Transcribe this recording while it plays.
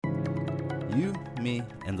You, Me,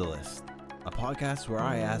 and the List, a podcast where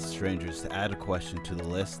I ask strangers to add a question to the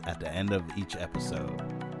list at the end of each episode.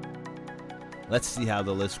 Let's see how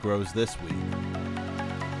the list grows this week.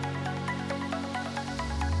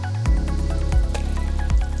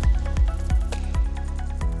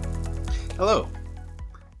 Hello.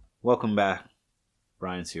 Welcome back.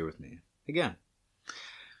 Brian's here with me again.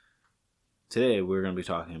 Today we're going to be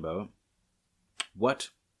talking about what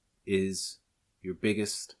is your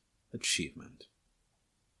biggest achievement.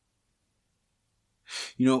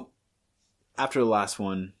 You know, after the last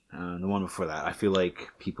one, the one before that, I feel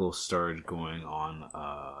like people started going on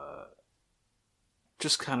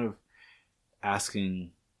just kind of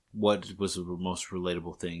asking what was the most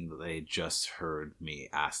relatable thing that they just heard me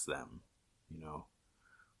ask them. You know,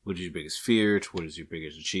 what is your biggest fear? What is your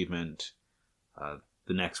biggest achievement? The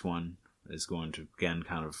next one is going to, again,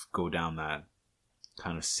 kind of go down that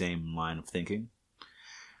kind of same line of thinking.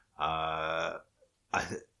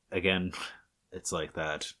 Again, it's like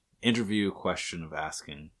that interview question of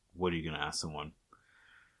asking, what are you going to ask someone?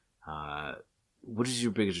 What is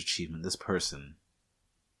your biggest achievement? This person,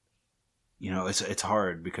 you know, it's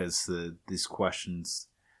hard because these questions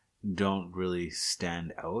don't really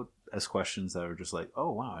stand out as questions that are just like,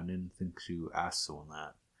 oh wow, I didn't think to ask someone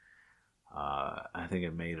that. I think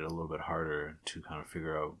it made it a little bit harder to kind of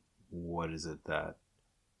figure out what is it that,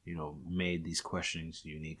 you know, made these questionings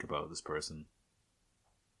unique about this person.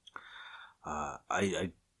 I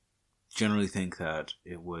generally think that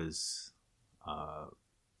it was, I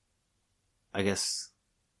guess,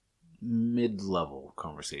 mid-level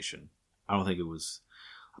conversation. I don't think it was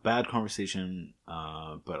a bad conversation,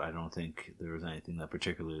 but I don't think there was anything that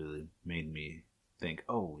particularly made me think,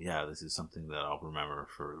 oh yeah, this is something that I'll remember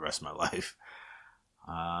for the rest of my life.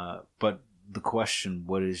 But the question,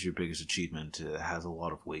 what is your biggest achievement, has a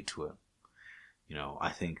lot of weight to it. You know, I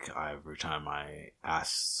think every time I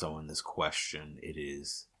ask someone this question,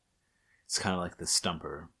 it's kind of like the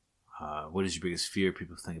stumper. What is your biggest fear?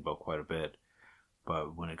 People think about quite a bit.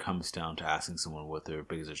 But when it comes down to asking someone what their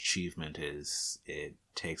biggest achievement is, it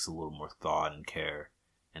takes a little more thought and care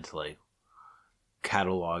into like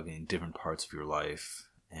cataloging different parts of your life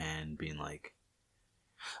and being like,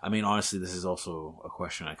 I mean, honestly, this is also a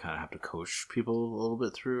question I kind of have to coach people a little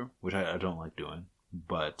bit through, which I don't like doing.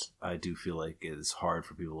 But I do feel like it is hard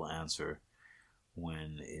for people to answer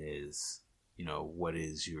when it is, you know, what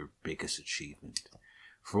is your biggest achievement?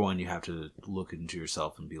 For one, you have to look into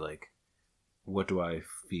yourself and be like, what do I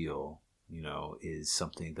feel, you know, is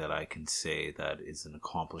something that I can say that is an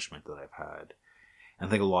accomplishment that I've had? And I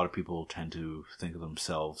think a lot of people tend to think of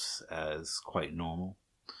themselves as quite normal,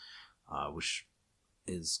 which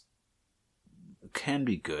can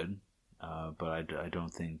be good, but I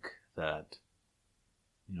don't think that,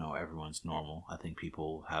 you know, everyone's normal. I think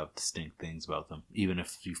people have distinct things about them. Even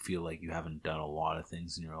if you feel like you haven't done a lot of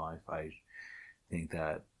things in your life, I think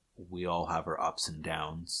that we all have our ups and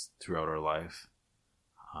downs throughout our life.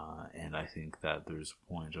 And I think that there's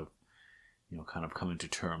a point of, you know, kind of coming to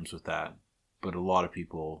terms with that. But a lot of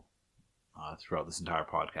people throughout this entire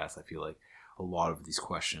podcast, I feel like a lot of these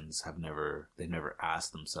questions they've never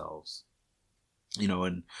asked themselves. You know,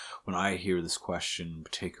 and when I hear this question in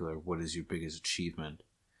particular, what is your biggest achievement?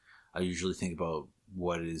 I usually think about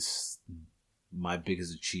what is my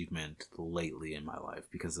biggest achievement lately in my life,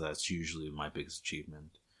 because that's usually my biggest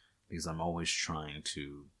achievement, because I'm always trying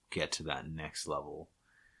to get to that next level.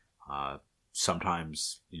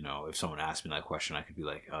 Sometimes, you know, if someone asked me that question, I could be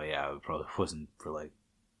like, oh yeah, it probably wasn't for like,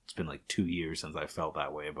 it's been like 2 years since I felt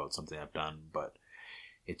that way about something I've done, but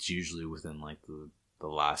it's usually within like the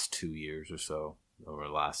last 2 years or so, or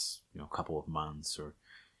the last, you know, couple of months, or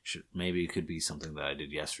maybe it could be something that I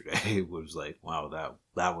did yesterday. It was like, wow,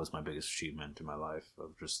 that was my biggest achievement in my life,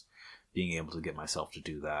 of just being able to get myself to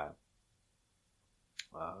do that.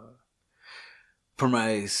 For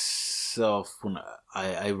myself, when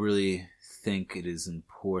I really think it is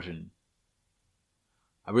important,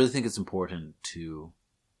 I really think it's important to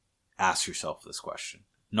ask yourself this question,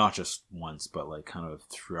 not just once, but like kind of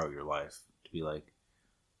throughout your life, to be like,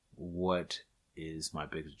 what is my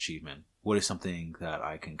biggest achievement? What is something that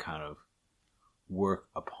I can kind of work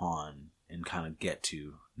upon and kind of get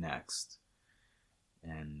to next?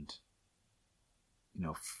 And, you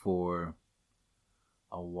know, for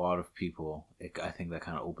a lot of people, I think that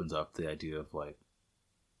kind of opens up the idea of like,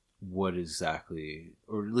 what exactly,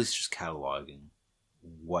 or at least just cataloging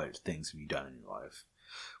what things have you done in your life,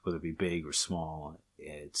 whether it be big or small.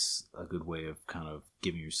 It's a good way of kind of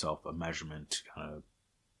giving yourself a measurement to kind of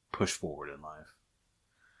push forward in life.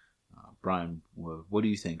 Brian, what do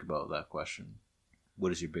you think about that question?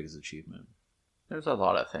 What is your biggest achievement? There's a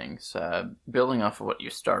lot of things. Building off of what you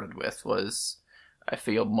started with was, I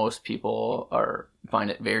feel most people find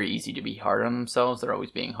it very easy to be hard on themselves. They're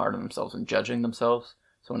always being hard on themselves and judging themselves.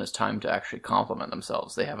 So when it's time to actually compliment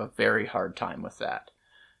themselves, they have a very hard time with that.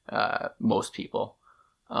 Most people.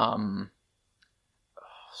 So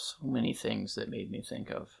many things that made me think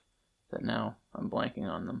of that now I'm blanking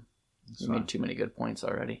on them. You made too many good points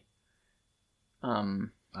already. I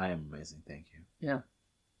am amazing, thank you. Yeah.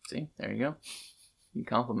 See, there you go. You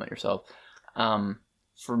compliment yourself.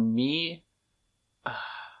 For me,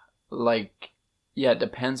 it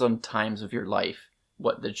depends on times of your life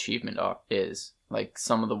what the achievement is. Like,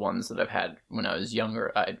 some of the ones that I've had when I was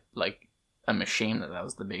younger, I'm ashamed that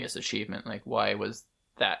was the biggest achievement. Like, why was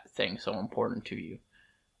that thing so important to you?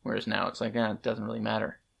 Whereas now it's like, it doesn't really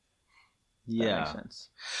matter. Yeah. That makes sense.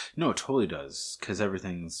 No, it totally does. Because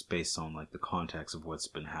everything's based on, like, the context of what's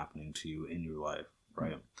been happening to you in your life,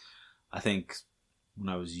 right? I think when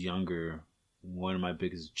I was younger, one of my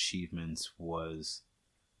biggest achievements was,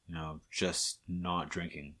 just not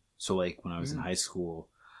drinking. So, like, when I was in high school,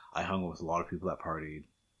 I hung out with a lot of people that partied,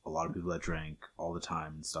 a lot of people that drank all the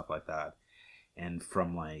time and stuff like that. And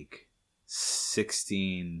from, like,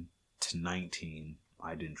 16 to 19,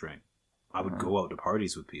 I didn't drink. I would go out to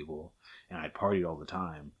parties with people, and I'd party all the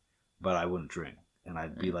time, but I wouldn't drink. And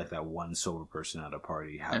I'd be like that one sober person at a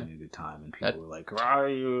party having a good time, and people were like, "Oh,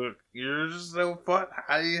 you're just so fun.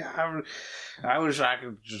 I wish I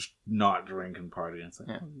could just not drink and party." And it's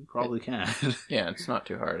like, you probably can. Yeah, it's not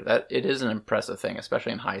too hard. It is an impressive thing,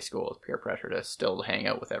 especially in high school, with peer pressure to still hang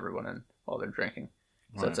out with everyone while they're drinking.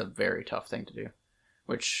 So that's a very tough thing to do.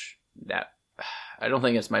 Which I don't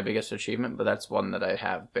think it's my biggest achievement, but that's one that I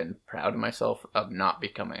have been proud of myself of not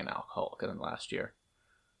becoming an alcoholic in the last year.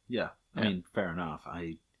 Yeah. I mean, fair enough.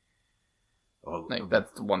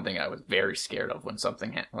 That's the one thing I was very scared of when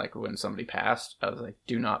when somebody passed. I was like,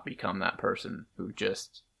 do not become that person who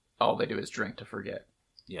just all they do is drink to forget.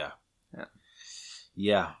 Yeah.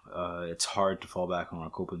 It's hard to fall back on our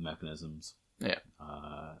coping mechanisms. Yeah.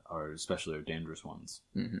 Or especially our dangerous ones.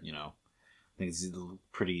 Mm-hmm. I think it's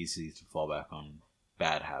pretty easy to fall back on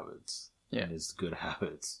bad habits. Yeah. And it's good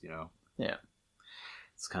habits. Yeah.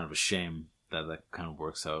 It's kind of a shame that kind of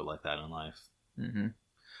works out like that in life. Mm-hmm.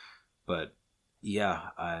 But yeah,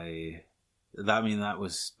 but then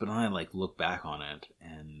I look back on it,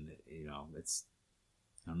 and it's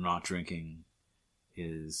not drinking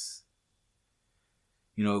is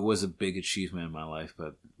it was a big achievement in my life,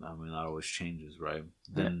 but I mean that always changes, right?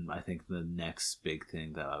 Then I think the next big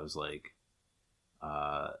thing that I was like,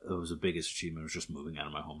 it was the biggest achievement was just moving out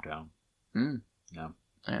of my hometown. Yeah.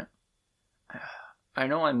 I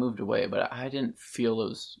know I moved away, but I didn't feel it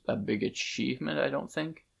was a big achievement, I don't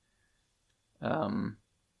think.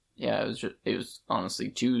 It was honestly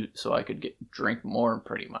too, so I could drink more,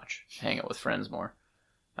 pretty much, hang out with friends more.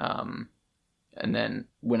 And then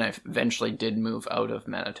when I eventually did move out of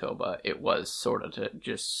Manitoba, it was sort of to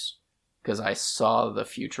just, because I saw the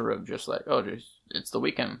future of just like, it's the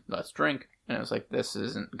weekend, let's drink. And I was like, this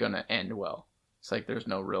isn't going to end well. It's like, there's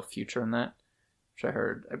no real future in that. Which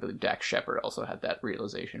I believe Dax Shepard also had that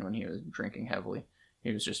realization when he was drinking heavily.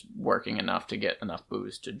 He was just working enough to get enough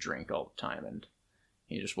booze to drink all the time, and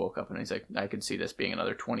he just woke up and he's like, I could see this being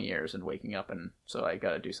another 20 years and waking up, and so I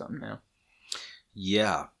gotta do something now.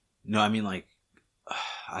 Yeah. No, I mean, like,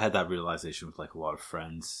 I had that realization with, like, a lot of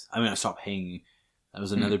friends. I mean, I stopped hanging. That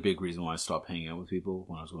was another big reason why I stopped hanging out with people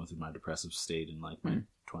when I was going through my depressive state in, like, my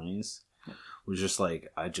 20s. Was just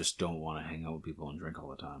like, I just don't want to hang out with people and drink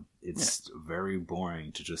all the time. It's very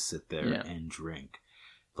boring to just sit there and drink.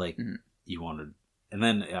 Like, you wanted... And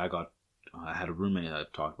then I had a roommate that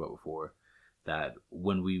I've talked about before, that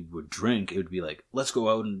when we would drink, it would be like, let's go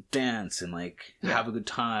out and dance and, like, have a good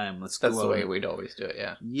time. That's the way we'd always do it,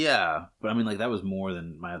 yeah. Yeah. But, I mean, like, that was more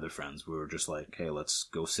than my other friends. We were just like, hey, let's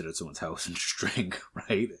go sit at someone's house and just drink,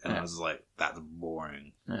 right? And I was like, that's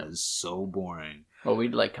boring. Yeah. That is so boring. Well,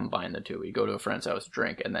 we'd, like, combine the two. We'd go to a friend's house,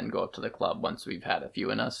 drink, and then go up to the club once we've had a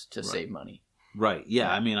few in us to save money. Right.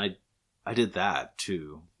 Yeah. I mean, I did that,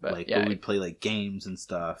 too. But we'd play, like, games and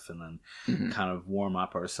stuff, and then kind of warm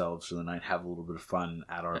up ourselves for the night, have a little bit of fun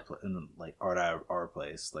at our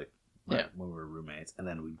place, like, when we were roommates, and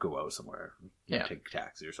then we'd go out somewhere, take a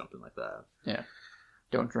taxi or something like that. Yeah.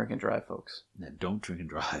 Don't drink and drive, folks. Yeah, don't drink and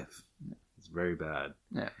drive. It's very bad.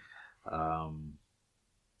 Yeah.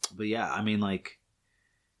 But yeah, I mean, like,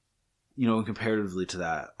 comparatively to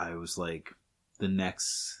that, I was like, the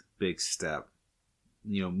next big step,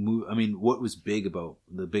 what was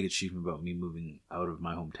the big achievement about me moving out of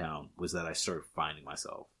my hometown was that I started finding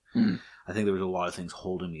myself. I think there was a lot of things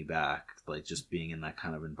holding me back, like just being in that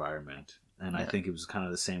kind of environment. And I think it was kind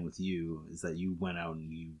of the same with you, is that you went out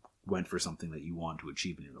and you went for something that you want to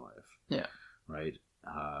achieve in your life. Yeah. Right?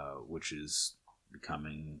 Which is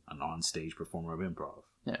becoming an on-stage performer of improv.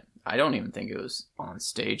 Yeah. I don't even think it was on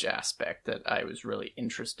stage aspect that I was really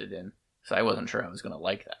interested in. So I wasn't sure I was going to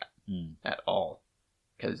like that at all.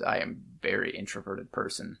 Because I am a very introverted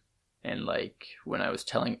person. And like when I was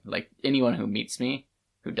telling, like anyone who meets me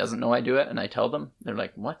who doesn't know I do it and I tell them, they're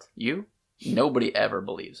like, what? You? Nobody ever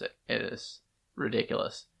believes it. It is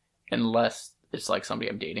ridiculous. Unless it's like somebody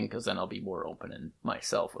I'm dating, because then I'll be more open in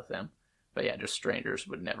myself with them. But yeah, just strangers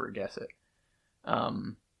would never guess it.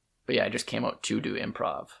 But yeah, I just came out to do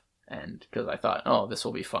improv. And because I thought, oh, this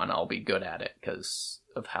will be fun. I'll be good at it because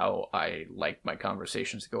of how I like my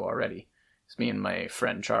conversations to go already. It's me and my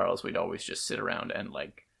friend Charles, we'd always just sit around and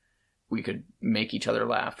like, we could make each other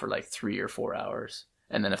laugh for like 3 or 4 hours.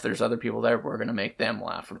 And then if there's other people there, we're going to make them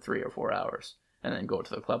laugh for 3 or 4 hours. And then go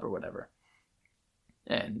to the club or whatever.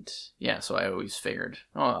 And yeah, so I always figured,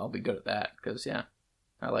 oh, I'll be good at that. Because yeah,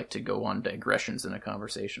 I like to go on digressions in a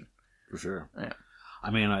conversation. For sure. Yeah.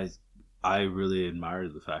 I mean, I really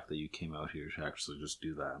admired the fact that you came out here to actually just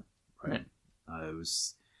do that. Right. Yeah. It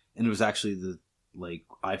was actually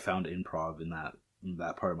I found improv in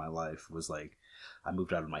that part of my life was like, I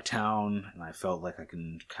moved out of my town and I felt like I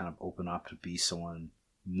can kind of open up to be someone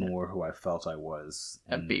more who I felt I was.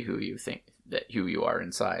 And be who you think that who you are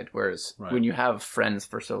inside. Whereas when you have friends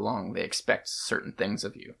for so long, they expect certain things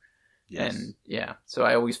of you. Yes. And yeah, so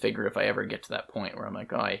I always figure if I ever get to that point where I'm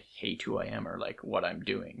like, oh, I hate who I am or like what I'm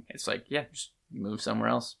doing, it's like, yeah, just move somewhere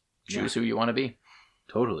else. Choose who you want to be.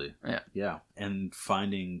 Totally. Yeah. Yeah. And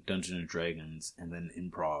finding Dungeons and Dragons and then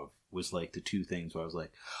improv was like the two things where I was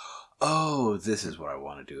like, oh, this is what I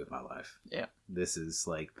want to do with my life. Yeah. This is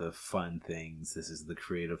like the fun things. This is the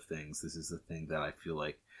creative things. This is the thing that I feel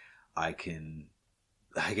like I can,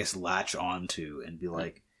 I guess, latch on to and be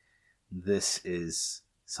like, this is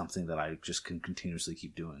something that I just can continuously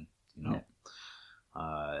keep doing, you know?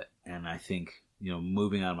 Yeah. And I think,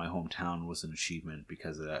 moving out of my hometown was an achievement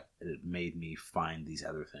because it made me find these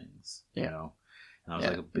other things, you know? And I was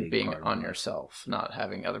like a big being part on yourself, not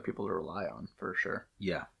having other people to rely on, for sure.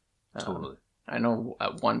 Yeah. Totally. I know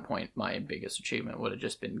at one point my biggest achievement would have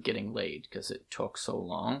just been getting laid because it took so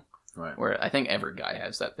long. Right. Where I think every guy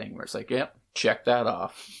has that thing where it's like, yep, check that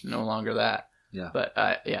off. No longer that. Yeah. But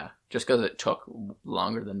just because it took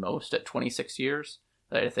longer than most at 26 years,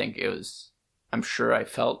 I think it was, I'm sure I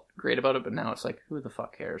felt great about it, but now it's like, who the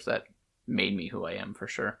fuck cares? That made me who I am for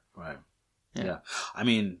sure. Right. Yeah. I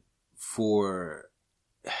mean,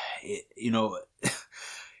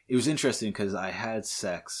 it was interesting because I had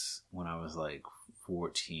sex when I was like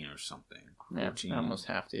 14 or something. 14. Yeah, almost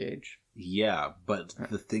half the age. Yeah, but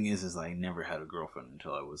the thing is I never had a girlfriend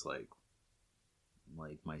until I was like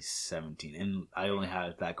my 17. And I only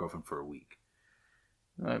had that girlfriend for a week.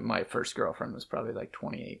 My first girlfriend was probably like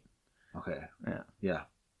 28. Okay. Yeah. Yeah.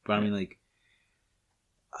 But I mean, like,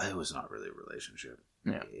 it was not really a relationship.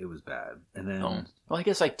 Yeah. It was bad. And then... well, I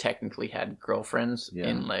guess I technically had girlfriends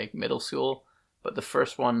in like middle school. But the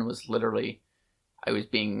first one was literally,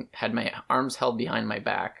 had my arms held behind my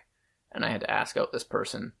back, and I had to ask out this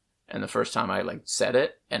person. And the first time I like said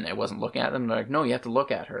it, and I wasn't looking at them, they're like, no, you have to look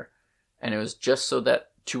at her. And it was just so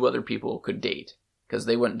that 2 other people could date, because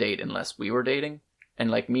they wouldn't date unless we were dating. And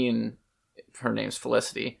like me and her name's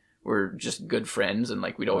Felicity, we're just good friends, and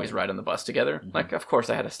like we'd always ride on the bus together. Mm-hmm. Like, of course,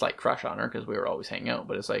 I had a slight crush on her because we were always hanging out.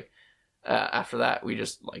 But it's like after that, we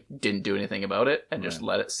just like didn't do anything about it and just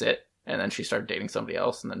let it sit. And then she started dating somebody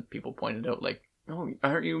else, and then people pointed out, like, oh,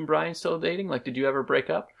 aren't you and Brian still dating? Like, did you ever break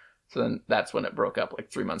up? So then that's when it broke up,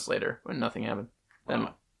 like 3 months later, when nothing happened.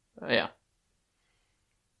 Wow. Then, yeah.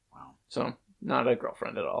 Wow. So, not a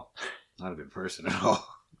girlfriend at all. Not a good person at all.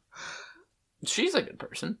 She's a good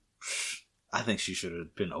person. I think she should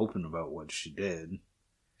have been open about what she did.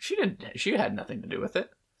 She had nothing to do with it.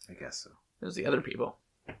 I guess so. It was the other people.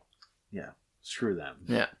 Yeah. Screw them.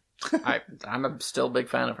 Yeah. I'm still a big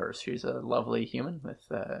fan of hers. She's a lovely human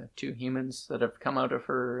with 2 humans that have come out of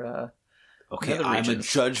her. Okay, I'm a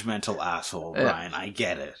judgmental asshole, Brian. I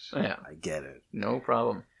get it. Yeah, I get it. No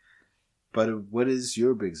problem. But what is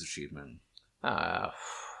your biggest achievement? I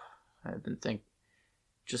didn't think.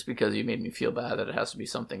 Just because you made me feel bad that it has to be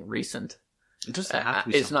something recent. It doesn't have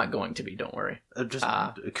to be. It's not going to be. Don't worry.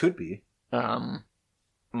 It could be.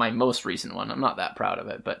 My most recent one. I'm not that proud of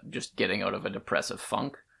it, but just getting out of a depressive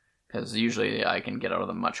funk. Because usually I can get out of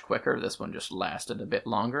them much quicker. This one just lasted a bit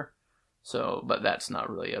longer. So, but that's not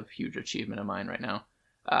really a huge achievement of mine right now.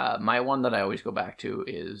 My one that I always go back to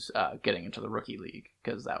is getting into the rookie league.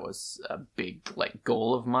 Because that was a big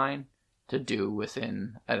goal of mine to do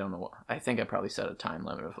within, I don't know, I think I probably set a time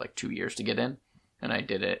limit of like 2 years to get in. And I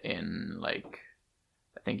did it in like,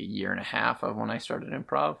 I think a year and a half of when I started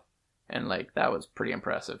improv. And like, that was pretty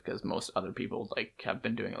impressive because most other people like have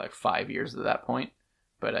been doing it like 5 years at that point.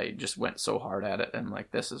 But I just went so hard at it and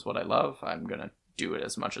like, this is what I love. I'm going to do it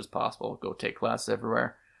as much as possible. Go take classes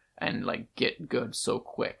everywhere and like get good so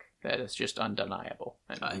quick that it's just undeniable.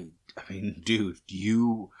 And I mean, dude,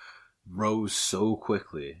 you rose so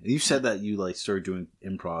quickly. You said that you like started doing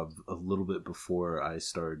improv a little bit before I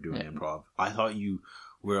started doing improv. I thought you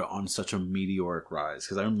were on such a meteoric rise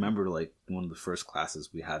because I remember like one of the first classes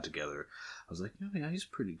we had together. I was like, oh, yeah, he's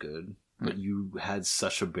pretty good. But you had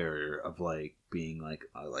such a barrier of like being like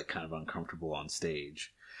kind of uncomfortable on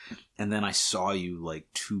stage. And then I saw you like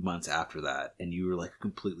 2 months after that and you were like a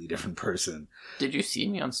completely different person. Did you see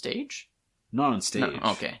me on stage? Not on stage.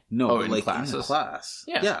 No, okay. No, in like classes? in the class.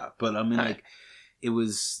 Yeah. But I mean, like, it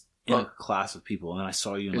was in a class of people, and then I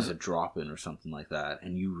saw you in like a drop-in or something like that,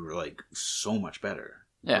 and you were like so much better.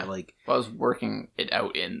 Yeah. But, like, I was working it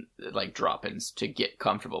out in like drop-ins to get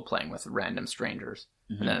comfortable playing with random strangers,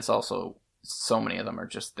 and then it's also so many of them are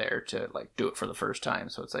just there to like do it for the first time.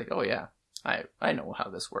 So it's like, oh yeah, I know how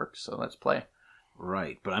this works, so let's play.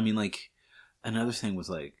 Right, but I mean, like, another thing was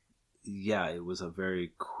like, yeah, it was a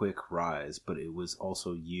very quick rise, but it was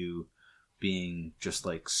also you being just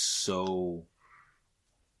like so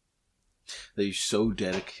that you're so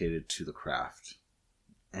dedicated to the craft,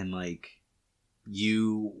 and like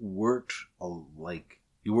you worked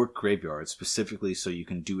graveyards specifically so you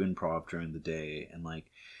can do improv during the day, and like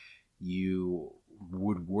you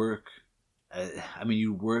would work. I mean,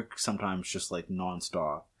 you work sometimes just like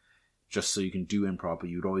nonstop, just so you can do improv, but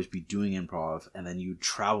you'd always be doing improv, and then you'd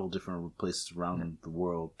travel different places around the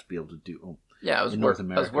world to be able to do. Yeah, I was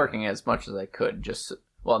working as much as I could.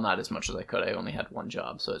 Not as much as I could. I only had one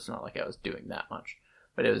job, so it's not like I was doing that much.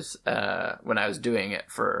 But it was when I was doing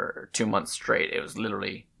it for 2 months straight. It was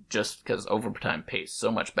literally just because overtime pays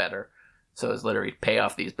so much better. So it was literally pay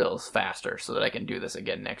off these bills faster so that I can do this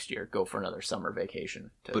again next year. Go for another summer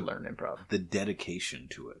vacation to learn improv. The dedication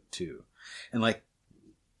to it too, and like.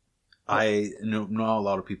 I know not a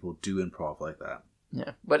lot of people do improv like that.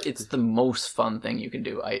 Yeah, but it's the most fun thing you can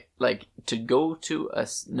do. I like to go to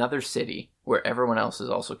another city where everyone else is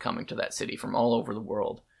also coming to that city from all over the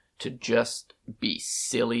world to just be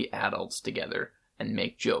silly adults together and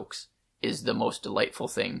make jokes is the most delightful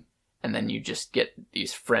thing. And then you just get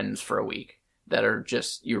these friends for a week that are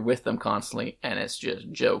just, you're with them constantly and it's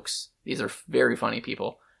just jokes. These are very funny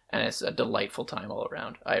people and it's a delightful time all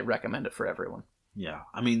around. I recommend it for everyone. Yeah,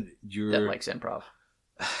 I mean, that likes improv.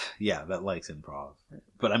 Yeah, that likes improv.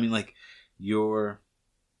 But I mean, like, your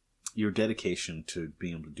dedication to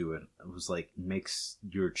being able to do it was like makes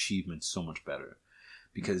your achievement so much better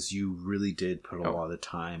because you really did put a lot of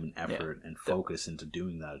time and effort and focus into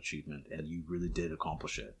doing that achievement, and you really did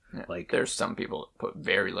accomplish it. Yeah. Like, there's some people that put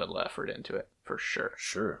very little effort into it for sure.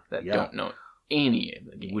 Sure, that don't know any of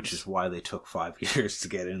the games, which is why they took 5 years to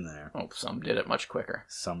get in there. Oh, some did it much quicker.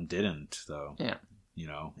 Some didn't, though. Yeah, you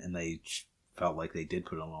know, and they felt like they did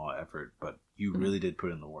put in a lot of effort, but you really did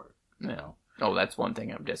put in the work. Yeah. You know? Oh, that's one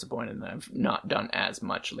thing I'm disappointed in. I've not done as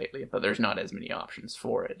much lately, but there's not as many options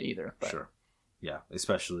for it either. But. Sure. Yeah,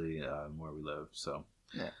 especially where we live. So.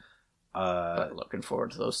 Yeah. But looking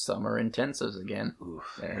forward to those summer intensives again. Oof,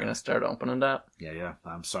 They're gonna start opening up. Yeah.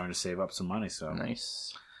 I'm starting to save up some money, so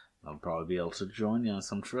nice. I'll probably be able to join you on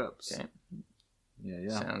some trips. Okay.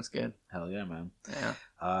 Yeah. Sounds good. Hell yeah, man.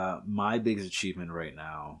 Yeah. My biggest achievement right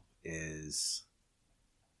now is,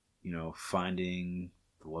 finding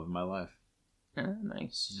the love of my life.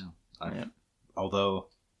 Nice. Although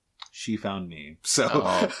she found me,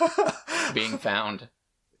 so being found.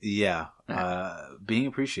 Yeah. Being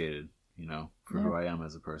appreciated, for who I am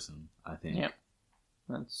as a person, I think. Yeah.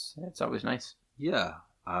 It's always nice. Yeah.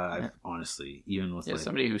 I've honestly, even with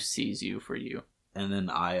somebody who sees you for you. And then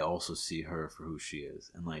I also see her for who she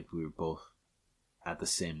is. And like, we were both at the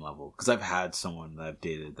same level. Because I've had someone that I've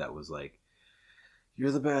dated that was like,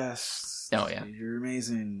 you're the best. Oh, yeah. You're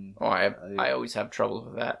amazing. Oh, I always have trouble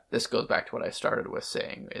with that. This goes back to what I started with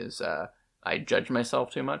saying is I judge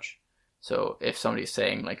myself too much. So if somebody's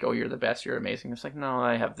saying like, oh, you're the best, you're amazing. It's like, no,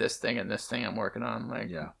 I have this thing and this thing I'm working on.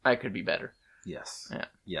 Like, I could be better. Yes. Yeah.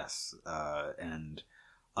 Yes. And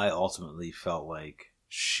I ultimately felt like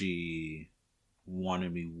she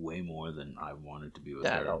wanted me way more than I wanted to be with her.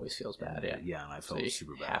 That always feels bad, and, yeah, and I felt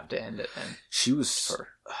super bad. Have to end it then. She was,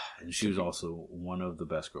 and she was also one of the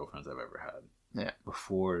best girlfriends I've ever had. Yeah.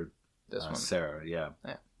 Before this one, Sarah,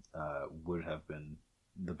 would have been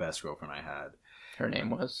the best girlfriend I had. Her name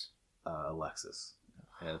was Alexis.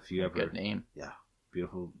 If you ever, good name. Yeah,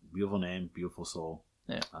 beautiful name, beautiful soul.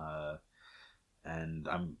 Yeah. And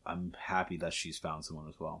I'm happy that she's found someone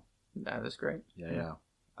as well. That is great. Yeah.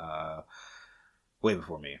 Way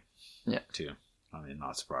before me. Yeah. Too. I mean,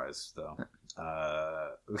 not surprised though.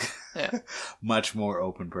 Yeah. Much more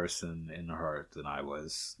open person in her heart than I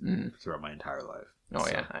was throughout my entire life. Oh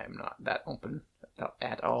yeah, I am not that open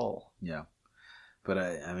at all. Yeah. But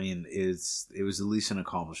I mean, it was at least an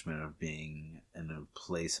accomplishment of being in a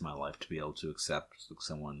place in my life to be able to accept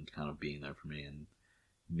someone kind of being there for me and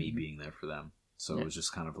me being there for them. So it was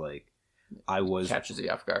just kind of like, catches you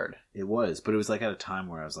off guard. It was, but it was like at a time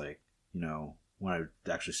where I was like, you know, when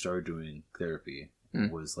I actually started doing therapy,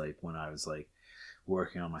 it was like when I was like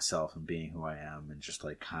working on myself and being who I am and just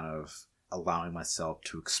like kind of allowing myself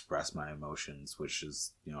to express my emotions, which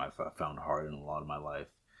is, you know, I found hard in a lot of my life.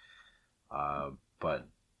 But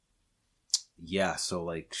yeah, so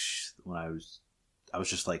like when I was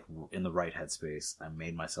just like in the right headspace. I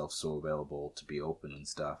made myself so available to be open and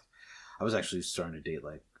stuff. I was actually starting to date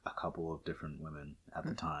like a couple of different women at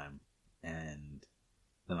the time, and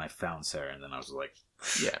then I found Sarah, and then I was like,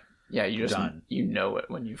 yeah, you just done. You know it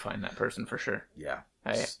when you find that person for sure. Yeah,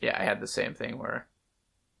 I had the same thing where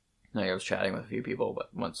like I was chatting with a few people,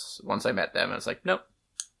 but once I met them, I was like, nope,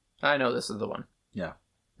 I know this is the one.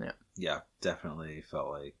 Yeah, definitely felt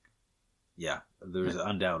like, there was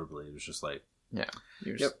undoubtedly, it was just like,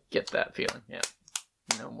 you just get that feeling.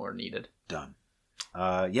 No more needed. Done.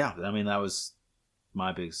 I mean, that was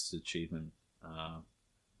my biggest achievement.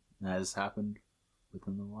 That has happened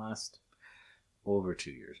within the last over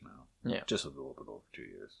 2 years now. Yeah. Just a little bit over 2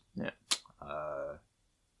 years. Yeah.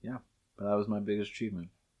 But that was my biggest achievement.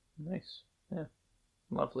 Nice. Yeah.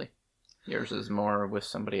 Lovely. Yours is more with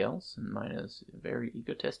somebody else, and mine is very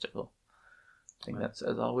egotistical. I think that's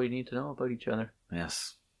all we need to know about each other.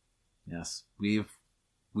 Yes. We've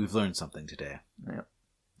learned something today. Yeah.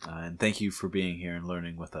 And thank you for being here and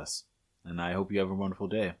learning with us. And I hope you have a wonderful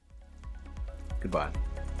day. Goodbye.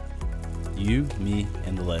 You, Me,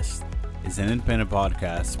 and the List is an independent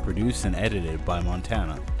podcast produced and edited by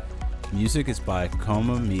Montana. Music is by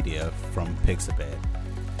Coma Media from Pixabay.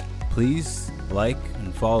 Please like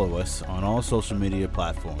and follow us on all social media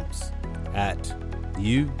platforms at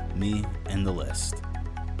You, Me, and the List.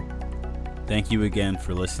 Thank you again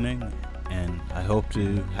for listening, and I hope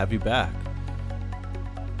to have you back.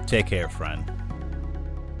 Take care, friend.